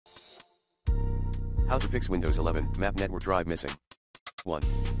How to fix Windows 11 map network drive missing. 1.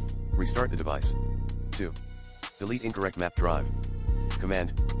 Restart the device. 2. Delete incorrect map drive.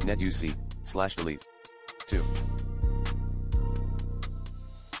 Command, netuc/delete. 2.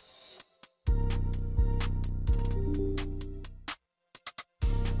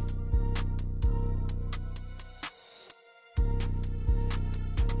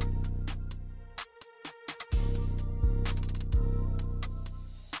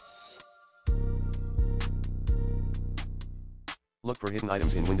 Look for hidden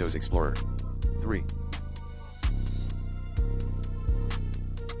items in Windows Explorer. 3.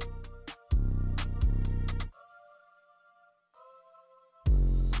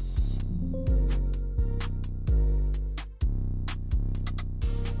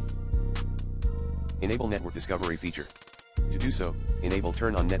 Enable Network Discovery feature. To do so, enable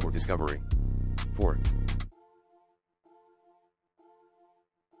Turn on Network Discovery. 4.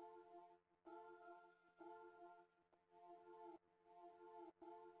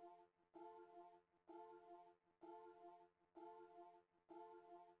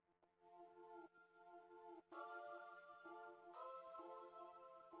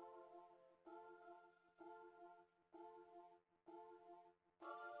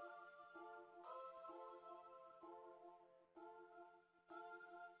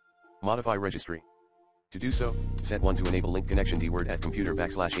 Modify registry. To do so, set 1 to enable link connection dword at computer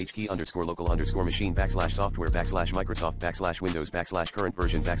 /h_local_machine /software/Microsoft/Windows/current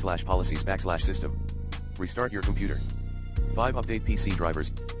version /policies/system. Restart your computer. 5. Update PC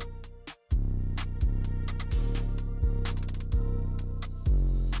drivers.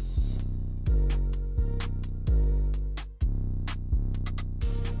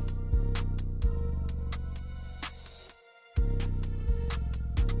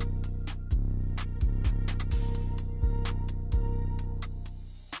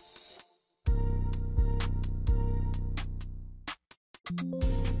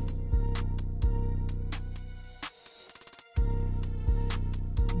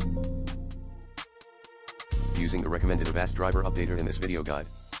 Using the recommended Avast driver updater in this video guide.